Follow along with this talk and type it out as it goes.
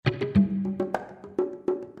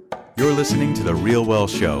You're listening to The Real Well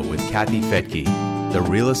Show with Kathy Fettke, the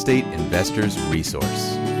real estate investor's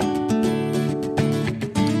resource.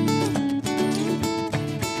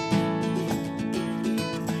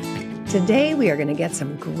 Today, we are going to get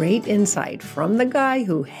some great insight from the guy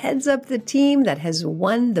who heads up the team that has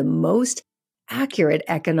won the most accurate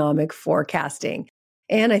economic forecasting.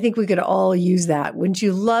 And I think we could all use that. Wouldn't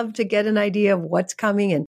you love to get an idea of what's coming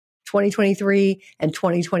in 2023 and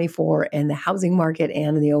 2024 in the housing market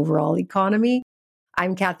and in the overall economy?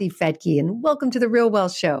 I'm Kathy Fettke, and welcome to The Real Well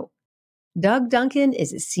Show. Doug Duncan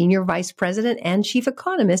is a senior vice president and chief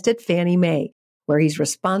economist at Fannie Mae, where he's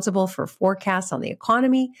responsible for forecasts on the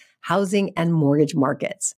economy, housing, and mortgage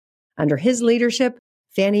markets. Under his leadership,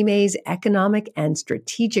 Fannie Mae's Economic and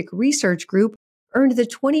Strategic Research Group earned the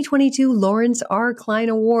 2022 Lawrence R. Klein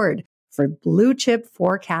Award for Blue Chip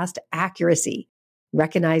Forecast Accuracy,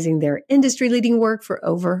 recognizing their industry-leading work for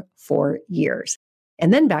over 4 years.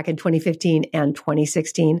 And then back in 2015 and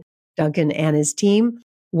 2016, Duncan and his team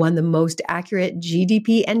won the most accurate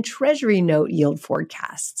GDP and Treasury note yield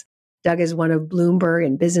forecasts. Doug is one of Bloomberg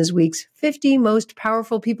and Businessweek's 50 most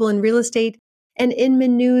powerful people in real estate and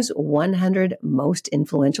Inman News' 100 most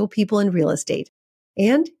influential people in real estate.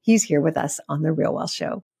 And he's here with us on The Real Well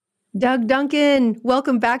Show. Doug Duncan,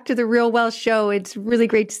 welcome back to The Real Well Show. It's really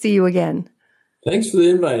great to see you again. Thanks for the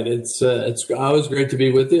invite. It's always great to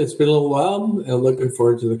be with you. It's been a little while, and looking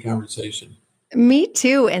forward to the conversation. Me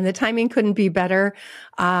too. And the timing couldn't be better.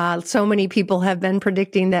 So many people have been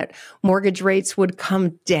predicting that mortgage rates would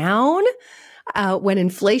come down when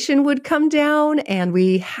inflation would come down. And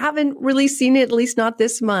we haven't really seen it, at least not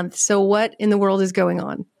this month. So what in the world is going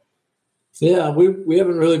on? Yeah, we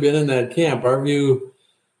haven't really been in that camp. Our view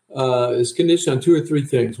is conditioned on two or three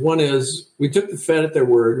things. One is we took the Fed at their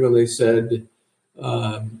word when they said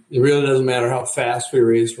it really doesn't matter how fast we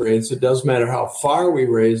raise rates. It does matter how far we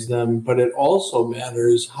raise them, but it also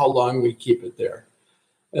matters how long we keep it there.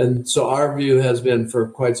 And so our view has been for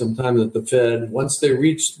quite some time that the Fed, once they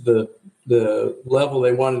reached the level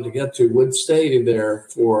they wanted to get to, would stay there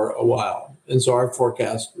for a while. And so our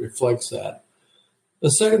forecast reflects that.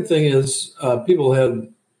 The second thing is people have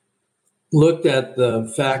looked at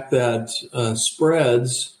the fact that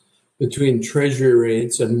spreads between treasury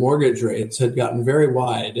rates and mortgage rates had gotten very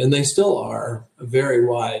wide, and they still are very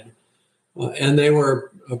wide. And they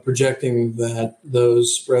were projecting that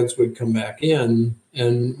those spreads would come back in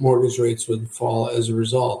and mortgage rates would fall as a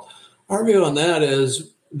result. Our view on that is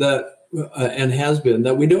that, and has been,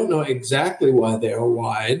 that we don't know exactly why they are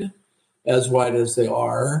wide as they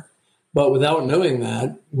are. But without knowing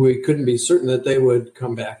that, we couldn't be certain that they would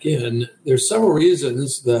come back in. There's several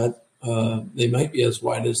reasons that they might be as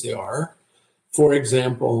wide as they are. For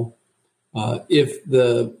example, if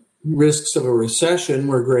the risks of a recession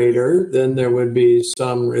were greater, then there would be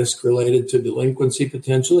some risk related to delinquency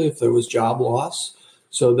potentially if there was job loss.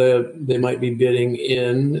 So they might be bidding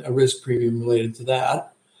in a risk premium related to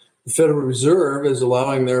that. The Federal Reserve is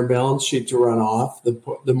allowing their balance sheet to run off,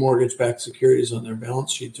 the mortgage-backed securities on their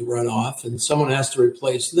balance sheet to run off, and someone has to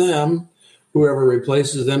replace them. Whoever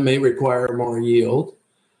replaces them may require more yield.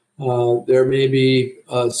 There may be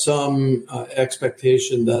some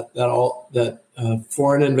expectation that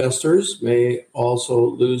foreign investors may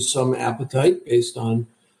also lose some appetite based on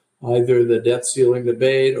either the debt ceiling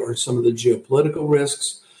debate or some of the geopolitical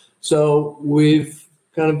risks. So we've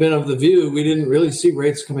kind of been of the view we didn't really see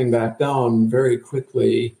rates coming back down very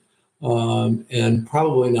quickly, and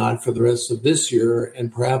probably not for the rest of this year,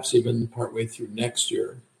 and perhaps even partway through next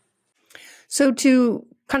year. So to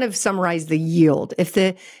kind of summarize the yield, if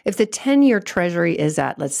the 10-year Treasury is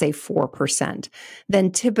at, let's say, 4%, then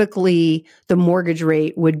typically the mortgage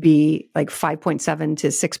rate would be like 5.7 to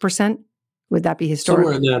 6%. Would that be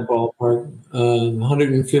historical? Somewhere in that ballpark,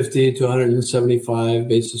 150 to 175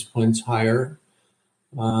 basis points higher.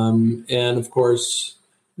 And of course,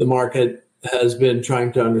 the market has been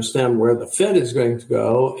trying to understand where the Fed is going to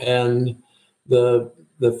go, and the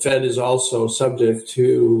Fed is also subject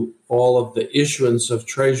to all of the issuance of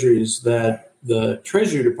treasuries that the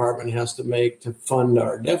Treasury Department has to make to fund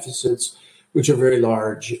our deficits, which are very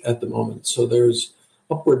large at the moment. So there's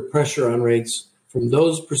upward pressure on rates from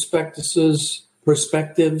those perspectives,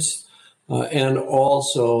 and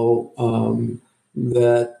also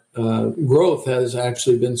that growth has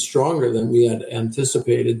actually been stronger than we had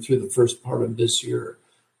anticipated through the first part of this year,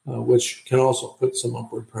 which can also put some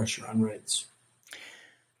upward pressure on rates.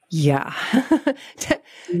 Yeah.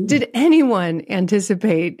 Did anyone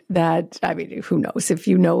anticipate that? I mean, who knows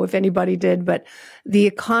if anybody did, but the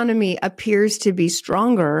economy appears to be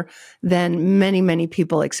stronger than many, many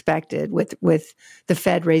people expected with the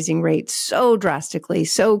Fed raising rates so drastically,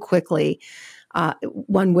 so quickly.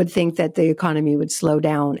 One would think that the economy would slow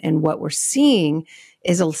down. And what we're seeing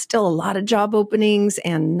is still a lot of job openings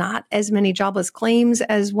and not as many jobless claims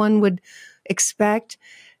as one would expect.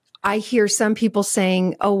 I hear some people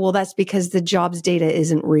saying, oh, well, that's because the jobs data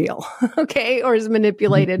isn't real, okay, or is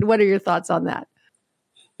manipulated. What are your thoughts on that?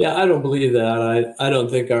 Yeah, I don't believe that. I don't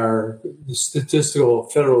think our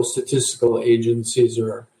federal statistical agencies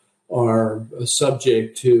are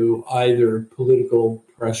subject to either political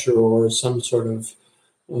pressure or some sort of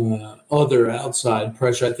other outside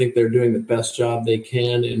pressure. I think they're doing the best job they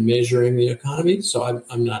can in measuring the economy, so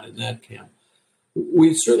I'm not in that camp.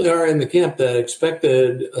 We certainly are in the camp that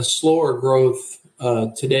expected a slower growth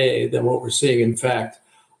today than what we're seeing. In fact,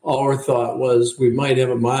 our thought was we might have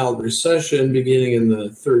a mild recession beginning in the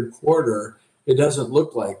third quarter. It doesn't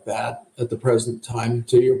look like that at the present time.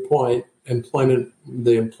 To your point,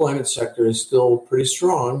 the employment sector is still pretty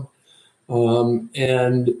strong,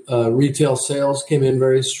 and retail sales came in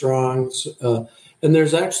very strong. And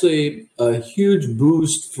there's actually a huge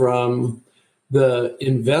boost from the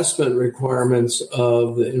investment requirements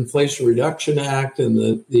of the Inflation Reduction Act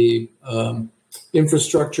and the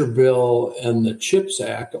infrastructure bill and the CHIPS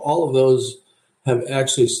Act. All of those have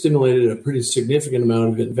actually stimulated a pretty significant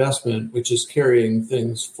amount of investment, which is carrying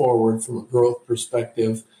things forward from a growth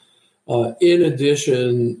perspective. In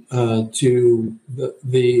addition to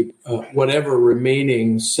the whatever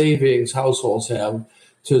remaining savings households have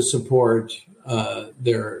to support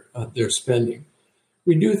their spending.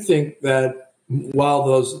 We do think that while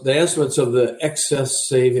the estimates of the excess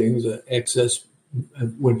savings,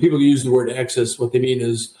 when people use the word excess, what they mean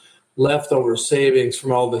is leftover savings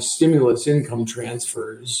from all the stimulus income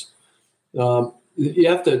transfers. You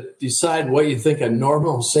have to decide what you think a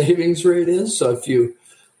normal savings rate is. So if you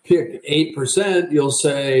pick 8%, you'll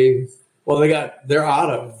say, well, they're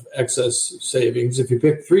out of excess savings. If you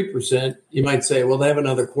pick 3%, you might say, well, they have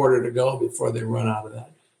another quarter to go before they run out of that.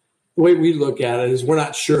 The way we look at it is we're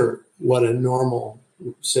not sure what a normal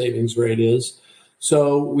savings rate is.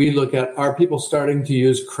 So we look at, are people starting to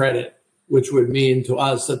use credit, which would mean to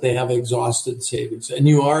us that they have exhausted savings. And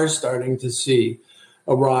you are starting to see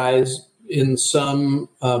a rise in some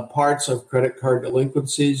parts of credit card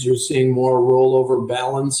delinquencies. You're seeing more rollover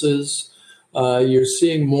balances. You're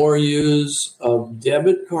seeing more use of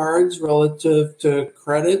debit cards relative to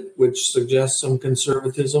credit, which suggests some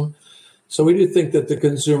conservatism. So we do think that the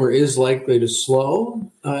consumer is likely to slow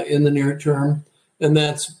in the near term. And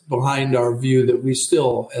that's behind our view that we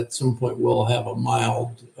still, at some point, will have a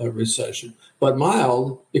mild recession, but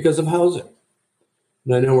mild because of housing.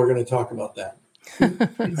 And I know we're going to talk about that.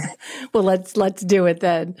 Well, let's do it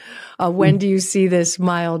then. When do you see this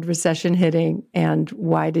mild recession hitting, and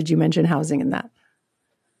why did you mention housing in that?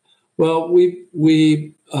 Well,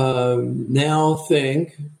 we now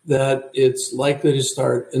think that it's likely to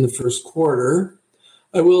start in the first quarter.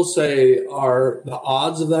 I will say the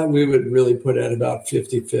odds of that we would really put at about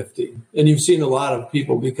 50-50. And you've seen a lot of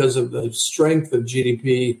people, because of the strength of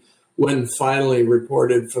GDP, when finally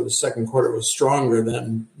reported for the second quarter, was stronger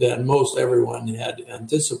than most everyone had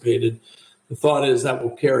anticipated. The thought is that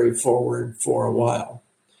will carry forward for a while.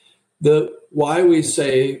 Why we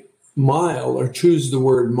say mild, or choose the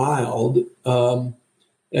word mild,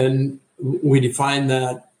 and we define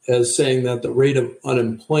that as saying that the rate of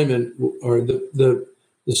unemployment, or the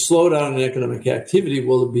slowdown in economic activity,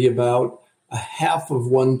 will be about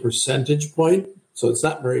 0.5 percentage point. So it's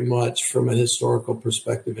not very much from a historical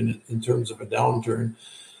perspective in terms of a downturn.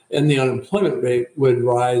 And the unemployment rate would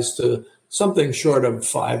rise to something short of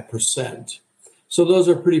 5%. So those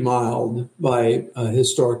are pretty mild by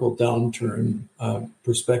historical downturn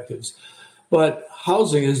perspectives. But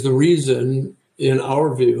housing is the reason, in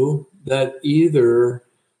our view, that either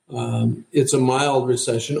it's a mild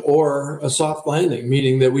recession or a soft landing,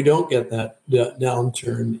 meaning that we don't get that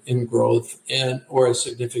downturn in growth or a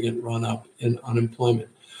significant run up in unemployment.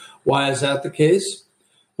 Why is that the case?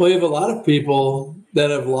 Well, you have a lot of people that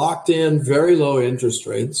have locked in very low interest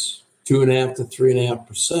rates, 2.5% to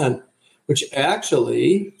 3.5%, which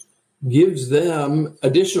actually gives them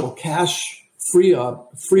additional cash freed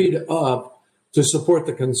up to support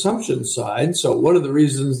the consumption side. So one of the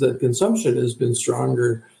reasons that consumption has been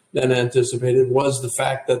stronger than anticipated was the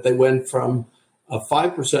fact that they went from a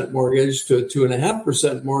 5% mortgage to a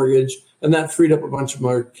 2.5% mortgage, and that freed up a bunch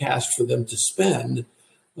more cash for them to spend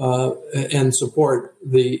and support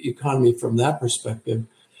the economy from that perspective.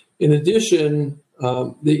 In addition,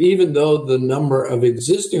 even though the number of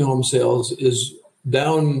existing home sales is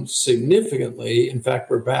down significantly, in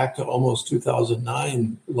fact, we're back to almost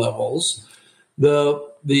 2009 levels, the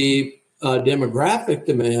demographic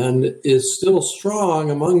demand is still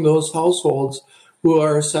strong among those households who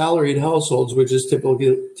are salaried households, which is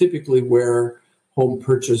typically where home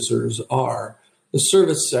purchasers are. The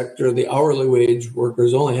service sector, the hourly wage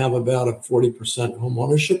workers only have about a 40% home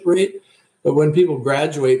ownership rate. But when people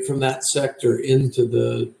graduate from that sector into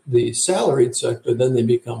the salaried sector, then they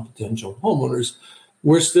become potential homeowners.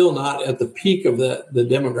 We're still not at the peak of the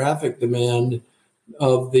demographic demand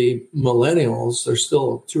of the millennials. They're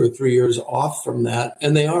still 2 or 3 years off from that.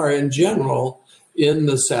 And they are, in general, in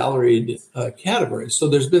the salaried category. So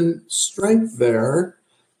there's been strength there,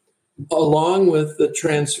 along with the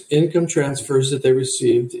income transfers that they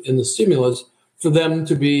received in the stimulus, for them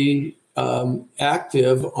to be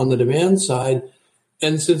active on the demand side.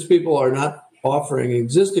 And since people are not offering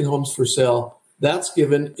existing homes for sale, that's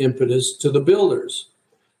given impetus to the builders.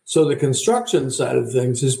 So the construction side of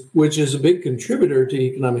things, which is a big contributor to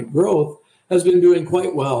economic growth, has been doing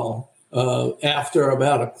quite well after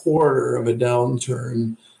about a quarter of a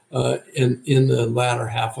downturn in the latter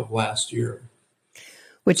half of last year.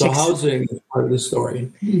 Housing is part of the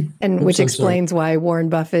story. And which explains why Warren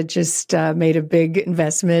Buffett just made a big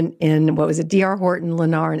investment in, D.R. Horton,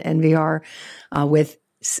 Lennar, and NVR with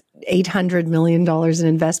 $800 million in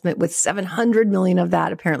investment, with $700 million of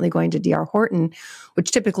that apparently going to D.R. Horton,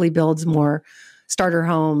 which typically builds more starter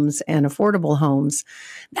homes and affordable homes.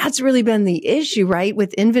 That's really been the issue, right,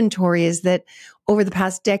 with inventory, is that over the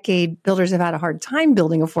past decade, builders have had a hard time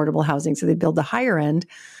building affordable housing, so they build the higher end.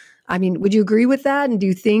 I mean, would you agree with that? And do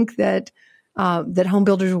you think that that home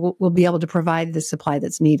builders will be able to provide the supply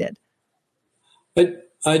that's needed?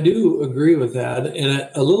 I do agree with that. And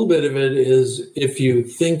a little bit of it is, if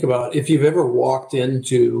you've ever walked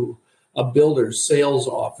into a builder's sales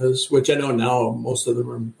office, which I know now most of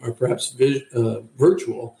them are perhaps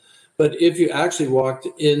virtual, but if you actually walked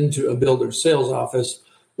into a builder's sales office,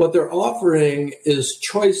 what they're offering is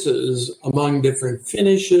choices among different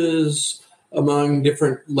finishes, among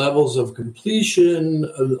different levels of completion,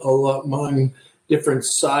 among different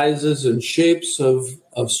sizes and shapes of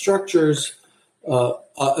structures,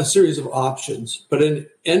 a series of options. But an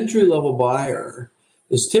entry-level buyer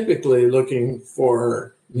is typically looking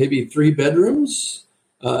for maybe 3 bedrooms,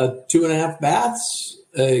 2.5 baths,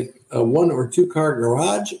 a 1 or 2 car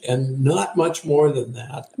garage, and not much more than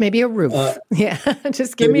that. Maybe a roof.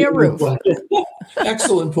 Just give me a roof.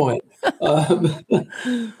 Excellent point.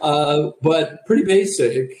 But pretty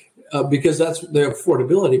basic, because that's the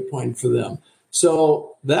affordability point for them.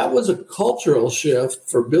 So that was a cultural shift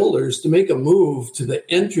for builders to make a move to the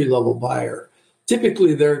entry-level buyer.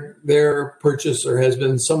 Typically, their purchaser has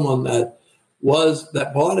been someone that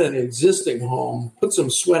bought an existing home, put some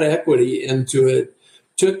sweat equity into it,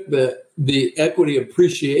 took the equity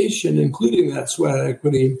appreciation, including that sweat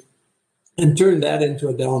equity, and turned that into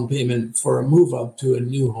a down payment for a move up to a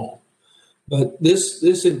new home. But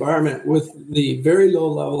this environment, with the very low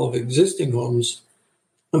level of existing homes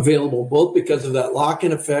available, both because of that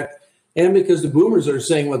lock-in effect and because the boomers are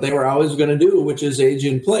saying what they were always going to do, which is age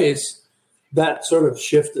in place, that sort of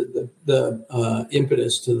shifted the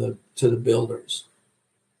impetus to the builders.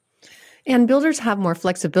 And builders have more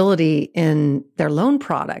flexibility in their loan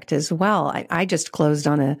product as well. I just closed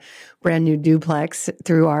on a brand new duplex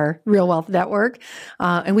through our Real Wealth Network,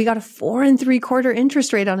 and we got a 4 3/4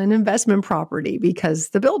 interest rate on an investment property because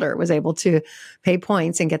the builder was able to pay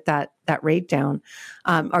points and get that rate down.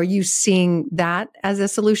 Are you seeing that as a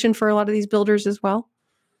solution for a lot of these builders as well?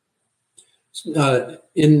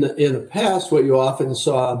 In the past, what you often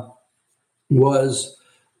saw was,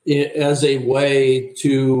 as a way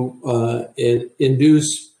to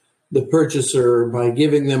induce the purchaser by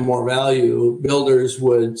giving them more value, builders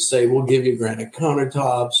would say, we'll give you granite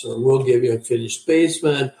countertops, or we'll give you a finished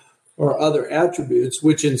basement, or other attributes,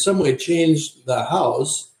 which in some way change the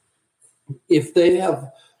house. If they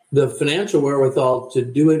have the financial wherewithal to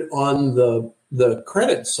do it on the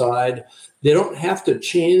credit side, they don't have to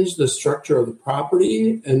change the structure of the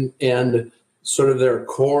property and sort of their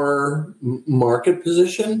core market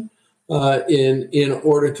position in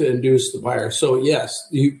order to induce the buyer. So yes,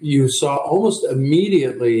 you saw almost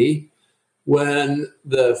immediately, when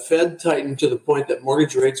the Fed tightened to the point that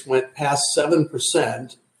mortgage rates went past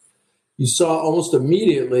 7%, you saw almost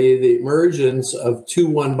immediately the emergence of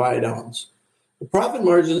 2-1 buy downs. The profit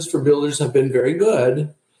margins for builders have been very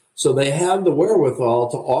good, so they have the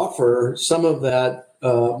wherewithal to offer some of that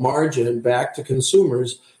margin back to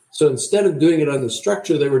consumers So instead of doing it on the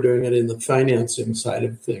structure, they were doing it in the financing side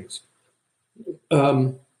of things.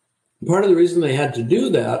 Part of the reason they had to do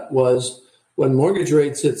that was when mortgage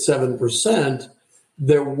rates hit 7%,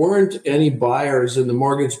 there weren't any buyers in the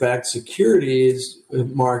mortgage-backed securities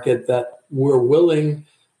market that were willing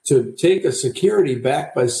to take a security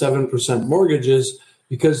backed by 7% mortgages,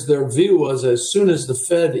 because their view was as soon as the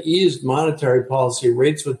Fed eased monetary policy,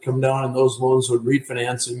 rates would come down and those loans would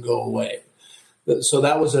refinance and go away. So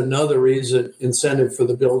that was another incentive for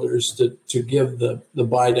the builders to give the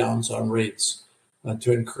buy downs on rates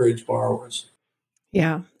to encourage borrowers.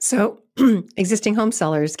 Yeah. So existing home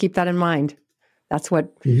sellers, keep that in mind. That's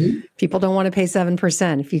what people don't want to pay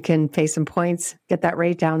 7%. If you can pay some points, get that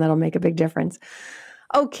rate down, that'll make a big difference.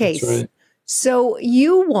 Okay. That's right. So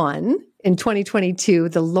you won in 2022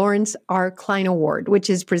 the Lawrence R. Klein Award, which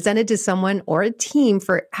is presented to someone or a team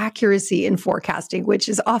for accuracy in forecasting, which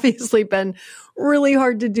has obviously been really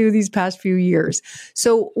hard to do these past few years.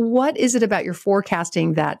 So what is it about your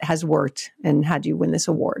forecasting that has worked and had you win this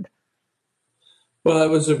award? Well, it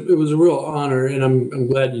was a real honor, and I'm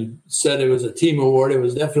glad you said it was a team award. It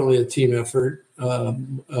was definitely a team effort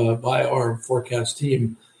by our forecast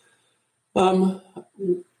team.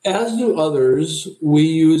 As do others, we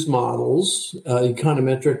use models,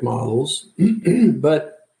 econometric models,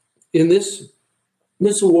 but in this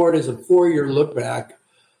award is a 4-year look back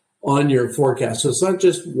on your forecast. So it's not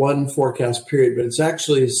just one forecast period, but it's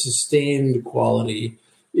actually sustained quality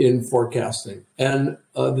in forecasting. And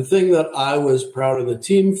the thing that I was proud of the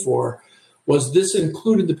team for was this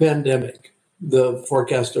included the pandemic, the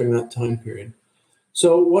forecast during that time period.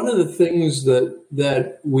 So one of the things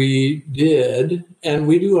that we did, and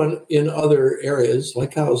we do in other areas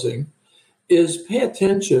like housing, is pay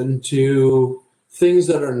attention to things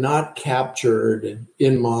that are not captured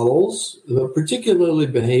in models, particularly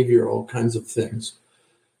behavioral kinds of things.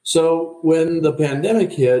 So when the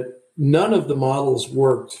pandemic hit, none of the models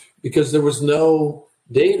worked because there was no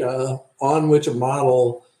data on which a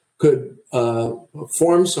model could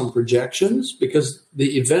form some projections, because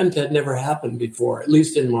the event had never happened before, at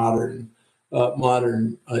least in modern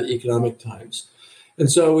economic times. And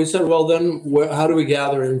so we said, well, then how do we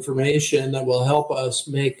gather information that will help us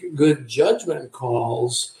make good judgment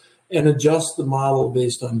calls and adjust the model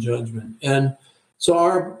based on judgment? And so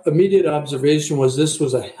our immediate observation was this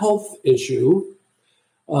was a health issue.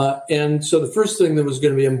 And so the first thing that was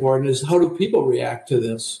going to be important is, how do people react to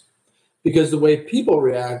this? Because the way people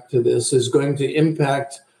react to this is going to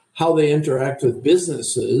impact how they interact with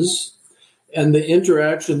businesses. And the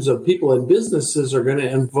interactions of people and businesses are going to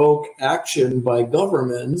invoke action by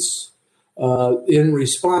governments in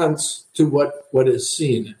response to what is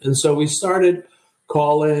seen. And so we started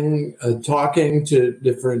talking to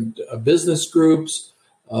different business groups,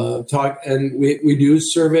 and we do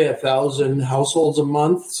survey 1,000 households a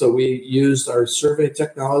month. So we used our survey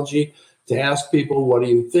technology to ask people, what are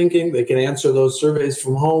you thinking? They can answer those surveys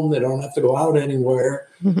from home. They don't have to go out anywhere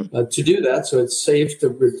to do that. So it's safe to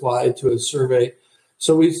reply to a survey.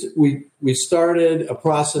 So we started a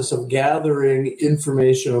process of gathering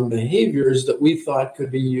information on behaviors that we thought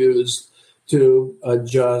could be used to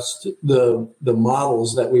adjust the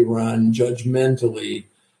models that we run judgmentally,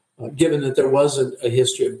 given that there wasn't a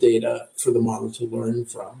history of data for the model to learn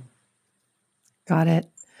from. Got it.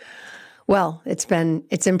 Well, it's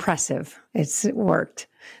impressive. It's worked.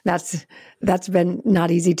 That's been not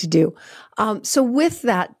easy to do. So with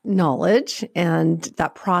that knowledge and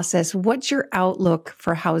that process, what's your outlook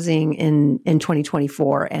for housing in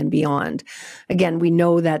 2024 and beyond? Again, we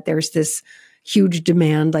know that there's this huge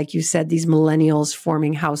demand, like you said, these millennials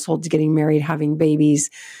forming households, getting married, having babies,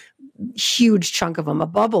 huge chunk of them, a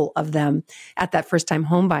bubble of them at that first time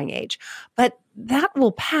home buying age. But that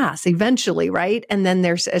will pass eventually, right? And then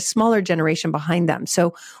there's a smaller generation behind them.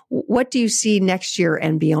 So what do you see next year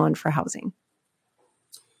and beyond for housing?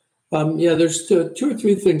 There's two or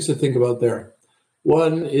three things to think about there.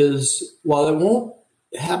 One is, while it won't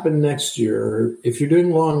happen next year, if you're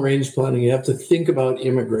doing long range planning, you have to think about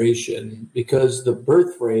immigration, because the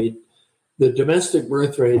domestic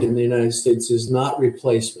birth rate in the United States is not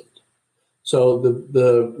replacement. So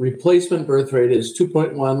the replacement birth rate is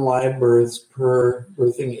 2.1 live births per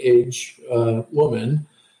birthing age woman.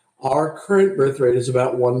 Our current birth rate is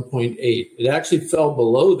about 1.8. It actually fell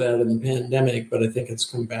below that in the pandemic, but I think it's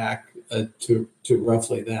come back to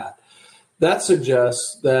roughly that. That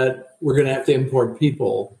suggests that we're going to have to import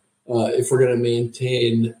people if we're going to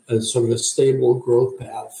maintain a sort of a stable growth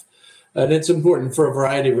path. And it's important for a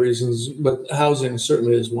variety of reasons, but housing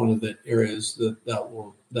certainly is one of the areas that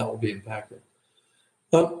will be impacted.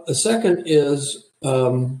 A second is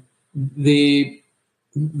the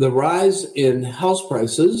the rise in house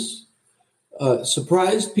prices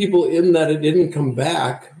surprised people in that it didn't come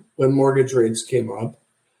back when mortgage rates came up,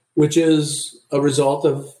 which is a result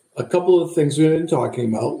of a couple of things we've been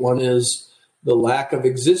talking about. One is the lack of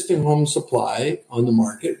existing home supply on the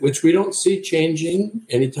market, which we don't see changing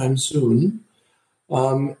anytime soon,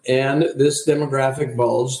 and this demographic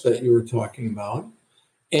bulge that you were talking about,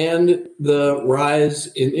 and the rise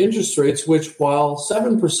in interest rates, which while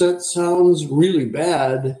 7% sounds really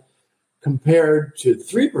bad compared to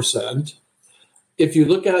 3%, if you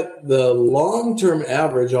look at the long-term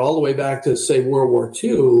average all the way back to, say, World War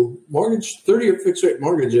II, 30-year fixed-rate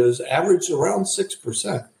mortgages averaged around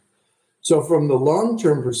 6%. So from the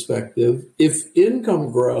long-term perspective, if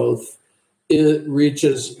income growth it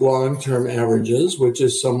reaches long-term averages, which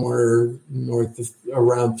is somewhere north of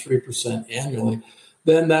around 3% annually,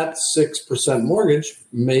 then that 6% mortgage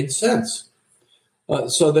made sense.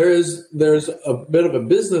 So there's a bit of a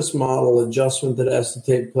business model adjustment that has to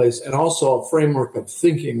take place, and also a framework of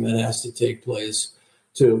thinking that has to take place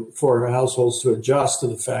for households to adjust to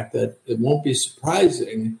the fact that it won't be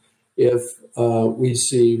surprising if we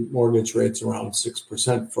see mortgage rates around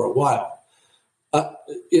 6% for a while. I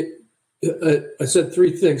said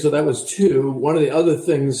three things, so that was two. One of the other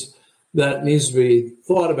things that needs to be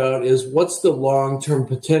thought about is what's the long-term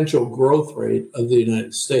potential growth rate of the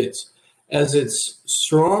United States? As it's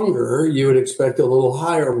stronger, you would expect a little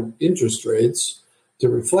higher interest rates to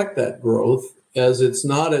reflect that growth. As it's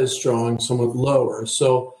not as strong, somewhat lower.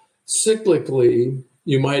 So cyclically,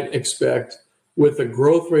 you might expect with a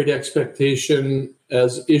growth rate expectation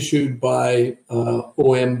as issued by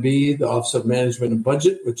OMB, the Office of Management and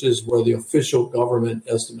Budget, which is where the official government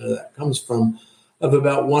estimate of that comes from, of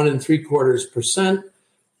about 1.75%.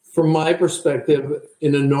 From my perspective,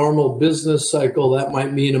 in a normal business cycle, that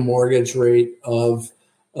might mean a mortgage rate of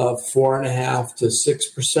 4.5% to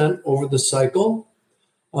 6% over the cycle,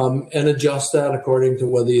 and adjust that according to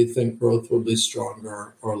whether you think growth will be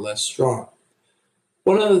stronger or less strong.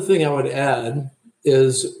 One other thing I would add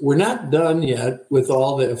is we're not done yet with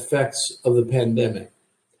all the effects of the pandemic.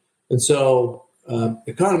 And so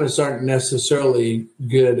economists aren't necessarily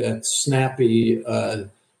good at snappy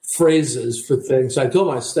phrases for things. I told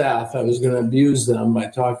my staff I was going to abuse them by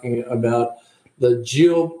talking about the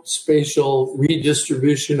geospatial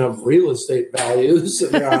redistribution of real estate values,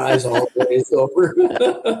 and their eyes all glazed over.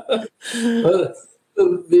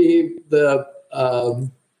 The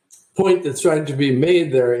point that's trying to be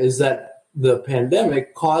made there is that the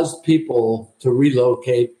pandemic caused people to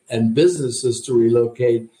relocate and businesses to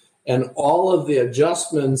relocate, and all of the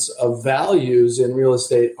adjustments of values in real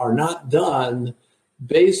estate are not done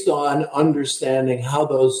based on understanding how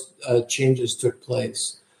those changes took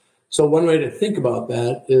place. So one way to think about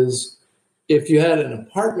that is if you had an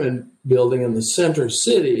apartment building in the center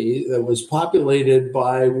city that was populated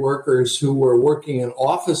by workers who were working in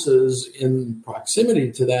offices in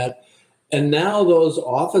proximity to that, and now those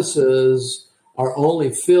offices are only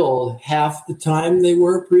filled half the time they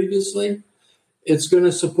were previously, it's going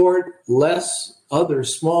to support less other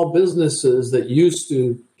small businesses that used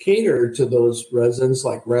to cater to those residents,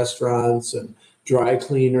 like restaurants and dry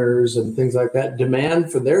cleaners and things like that.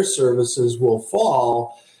 Demand for their services will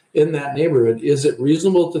fall in that neighborhood. Is it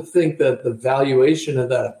reasonable to think that the valuation of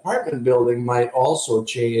that apartment building might also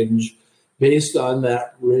change based on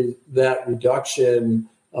that reduction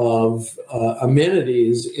of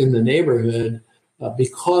amenities in the neighborhood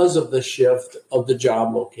because of the shift of the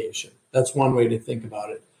job location? That's one way to think about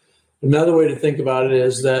it. Another way to think about it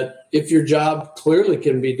is that if your job clearly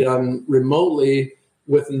can be done remotely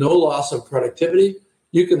with no loss of productivity,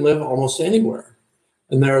 you can live almost anywhere.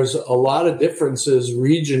 And there's a lot of differences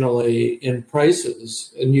regionally in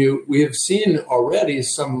prices. And we have seen already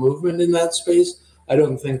some movement in that space. I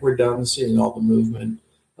don't think we're done seeing all the movement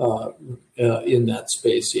in that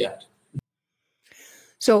space yet.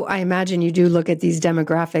 So I imagine you do look at these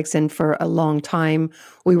demographics, and for a long time,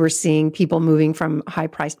 we were seeing people moving from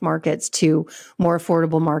high-priced markets to more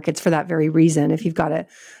affordable markets for that very reason. If you've got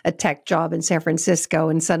a tech job in San Francisco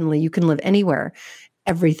and suddenly you can live anywhere,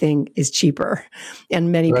 everything is cheaper.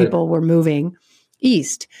 And many people were moving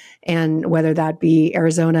east, and whether that be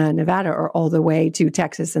Arizona, Nevada, or all the way to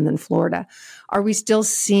Texas and then Florida. Are we still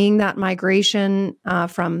seeing that migration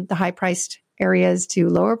from the high-priced areas to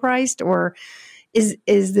lower-priced, or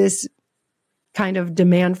is this kind of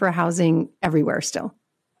demand for housing everywhere still?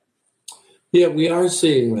 Yeah, we are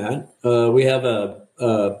seeing that. We have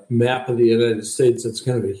a map of the United States that's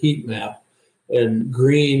kind of a heat map, and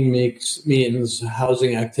green means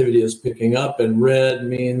housing activity is picking up, and red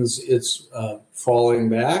means it's falling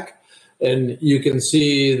back. And you can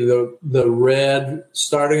see the red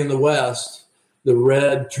starting in the west. The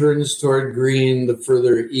red turns toward green the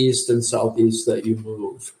further east and southeast that you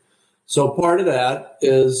move. So part of that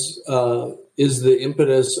is the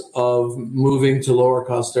impetus of moving to lower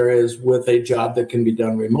cost areas with a job that can be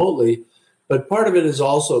done remotely. But part of it is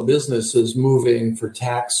also businesses moving for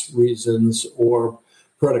tax reasons or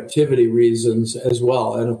productivity reasons as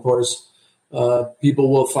well. And of course,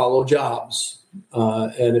 people will follow jobs.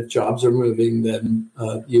 And if jobs are moving, then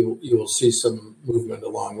you will see some movement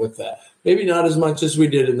along with that. Maybe not as much as we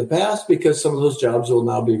did in the past, because some of those jobs will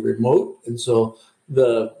now be remote. And so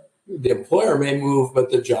the employer may move,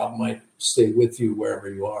 but the job might stay with you wherever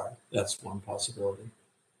you are. That's one possibility.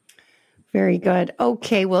 Very good.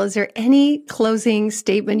 Okay. Well, is there any closing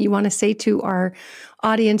statement you want to say to our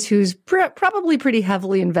audience who's probably pretty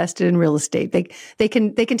heavily invested in real estate? They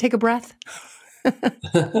can take a breath.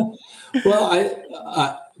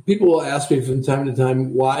 Well, people will ask me from time to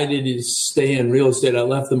time, why did you stay in real estate? I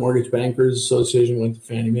left the Mortgage Bankers Association, went to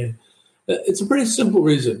Fannie Mae. It's a pretty simple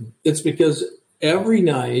reason. It's because every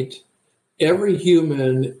night, every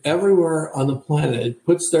human everywhere on the planet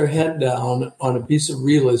puts their head down on a piece of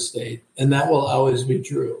real estate, and that will always be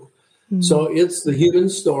true. Mm-hmm. So it's the human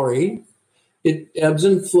story. It ebbs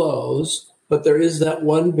and flows, but there is that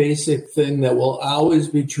one basic thing that will always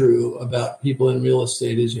be true about people in real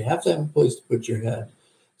estate is you have to have a place to put your head.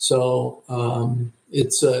 So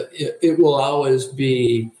it will always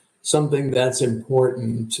be something that's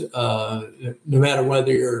important, no matter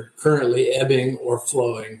whether you're currently ebbing or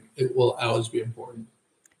flowing, it will always be important.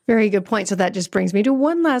 Very good point. So that just brings me to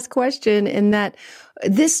one last question, in that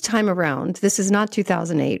this time around, this is not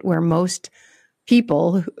 2008, where most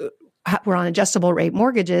people were on adjustable rate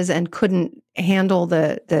mortgages and couldn't handle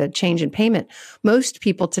the change in payment. Most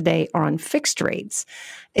people today are on fixed rates,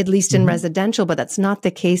 at least in residential, but that's not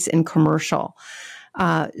the case in commercial.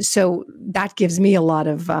 So that gives me a lot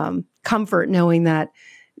of comfort knowing that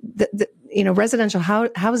residential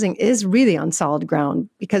housing is really on solid ground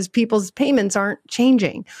because people's payments aren't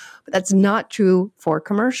changing. But that's not true for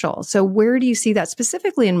commercial. So where do you see that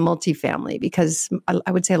specifically in multifamily? Because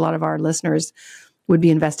I would say a lot of our listeners would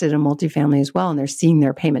be invested in multifamily as well, and they're seeing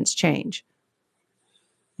their payments change.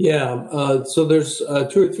 Yeah, so there's 2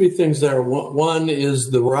 or 3 things there. One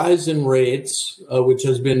is the rise in rates, which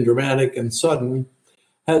has been dramatic and sudden,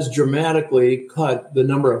 has dramatically cut the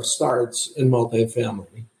number of starts in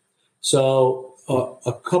multifamily. So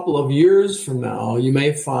a couple of years from now, you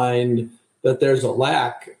may find that there's a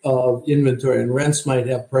lack of inventory and rents might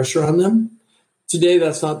have pressure on them. Today,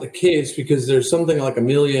 that's not the case because there's something like 1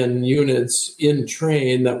 million units in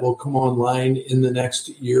train that will come online in the next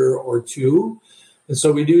year or two. And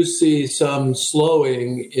so we do see some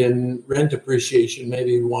slowing in rent appreciation,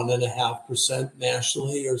 maybe 1.5%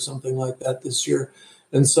 nationally or something like that this year,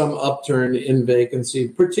 and some upturn in vacancy,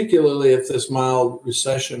 particularly if this mild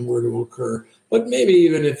recession were to occur, but maybe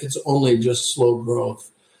even if it's only just slow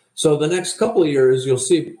growth. So the next couple of years, you'll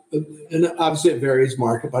see, and obviously it varies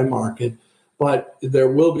market by market, but there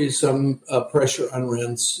will be some pressure on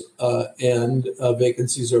rents and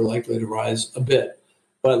vacancies are likely to rise a bit.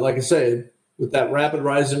 But like I say, with that rapid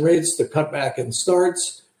rise in rates, the cutback in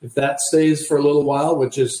starts, if that stays for a little while,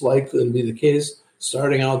 which is likely to be the case,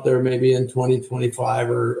 starting out there maybe in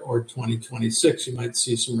 2025 or 2026, you might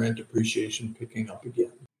see some rent appreciation picking up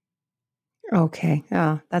again. Okay.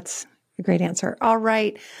 That's a great answer. All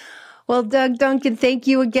right. Well, Duncan, thank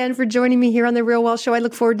you again for joining me here on The Real Wealth Show. I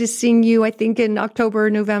look forward to seeing you, I think, in October or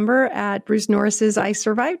November at Bruce Norris's I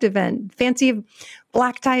Survived event. Fancy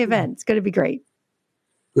black tie event. It's going to be great.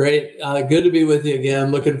 Great. Good to be with you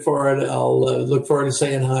again. Looking forward. I'll look forward to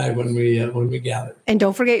saying hi when we gather. And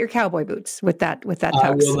don't forget your cowboy boots with that tux.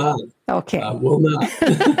 I will not. Okay. I will not.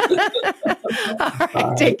 All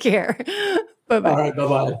right. Take care. Bye-bye. All right.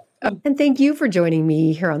 Bye-bye. And thank you for joining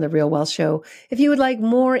me here on The Real Wealth Show. If you would like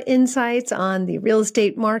more insights on the real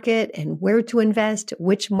estate market and where to invest,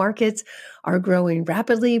 which markets are growing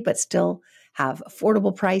rapidly but still have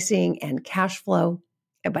affordable pricing and cash flow,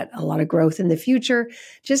 but a lot of growth in the future,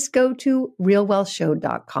 just go to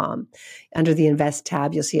realwealthshow.com. Under the Invest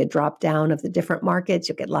tab, you'll see a drop down of the different markets.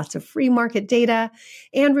 You'll get lots of free market data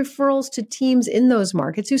and referrals to teams in those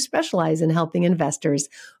markets who specialize in helping investors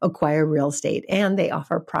acquire real estate, and they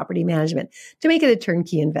offer property management to make it a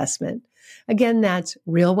turnkey investment. Again, that's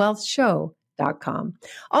realwealthshow.com.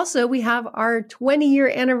 Also, we have our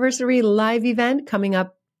 20-year anniversary live event coming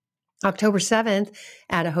up October 7th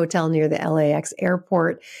at a hotel near the LAX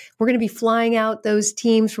airport. We're going to be flying out those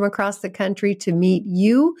teams from across the country to meet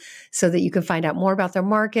you so that you can find out more about their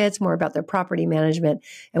markets, more about their property management,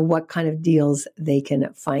 and what kind of deals they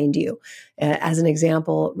can find you. As an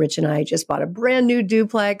example, Rich and I just bought a brand new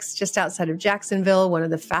duplex just outside of Jacksonville, one of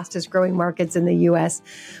the fastest growing markets in the U.S.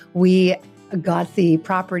 We got the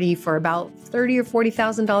property for about $30,000 or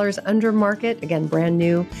 $40,000 under market, again, brand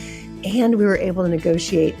new, and we were able to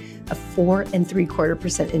negotiate a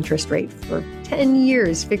 4.75% interest rate for 10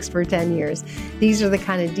 years, fixed for 10 years. These are the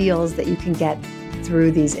kind of deals that you can get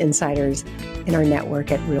through these insiders in our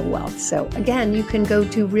network at Real Wealth. So again, you can go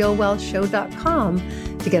to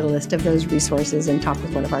realwealthshow.com to get a list of those resources and talk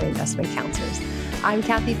with one of our investment counselors. I'm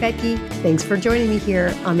Kathy Fettke. Thanks for joining me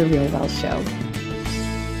here on The Real Wealth Show.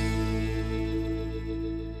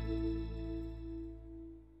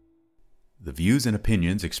 The views and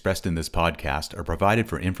opinions expressed in this podcast are provided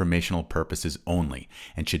for informational purposes only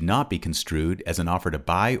and should not be construed as an offer to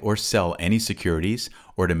buy or sell any securities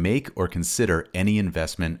or to make or consider any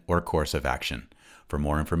investment or course of action. For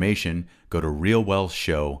more information, go to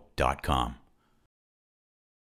realwealthshow.com.